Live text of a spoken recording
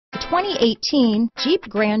2018 Jeep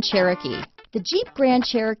Grand Cherokee. The Jeep Grand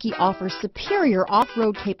Cherokee offers superior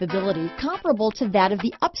off-road capability comparable to that of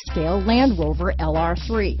the upscale Land Rover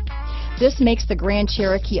LR3. This makes the Grand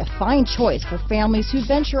Cherokee a fine choice for families who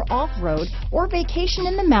venture off-road or vacation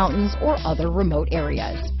in the mountains or other remote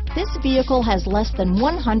areas. This vehicle has less than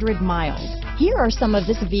 100 miles. Here are some of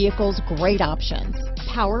this vehicle's great options: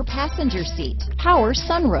 power passenger seat, power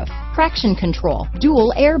sunroof, traction control,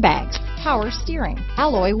 dual airbags, power steering,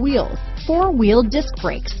 alloy wheels, four-wheel disc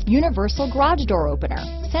brakes, universal garage door opener,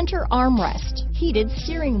 center armrest, heated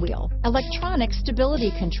steering wheel, electronic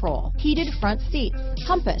stability control, heated front seats,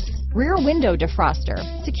 compass, rear window defroster,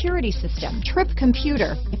 security system, trip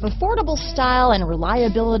computer. If affordable style and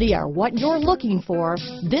reliability are what you're looking for,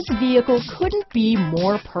 this vehicle couldn't be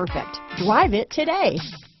more perfect. Drive it today.